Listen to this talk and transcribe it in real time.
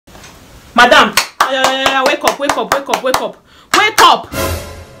Madam, wake up, wake up, wake up, wake up. Wake up!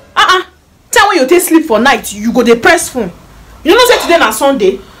 Tell when you take sleep for night, you go dey press phone. You know say today na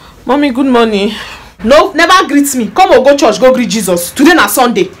Sunday? Mommy, good morning. No, never greet me. Come or go church, go greet Jesus. Today na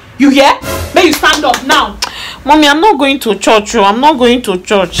Sunday. You hear? May you stand up now. Mommy, I'm not going to church. I'm not going to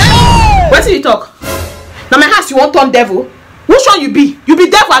church. What did you talk? Now my house you want turn devil? Which one you be? You be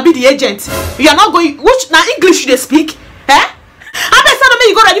devil, I be the agent. You are not going. Which now English you dey speak? I bet say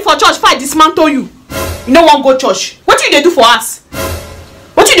you go ready for church. Fight dismantle you. You no wan go church. What you dey do for us?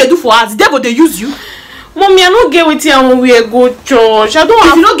 What you dey do for us? The devil dey use you. Mommy, I don't get wetin I wan wear go church. I don't.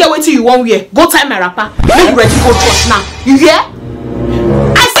 If you don't get wetin you wan wear, go tie my wrapper. Make you ready go church now. You hear?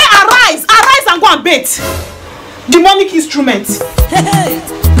 I say arise, arise and go and bathe. Demonic instrument.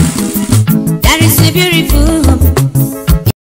 That is a beautiful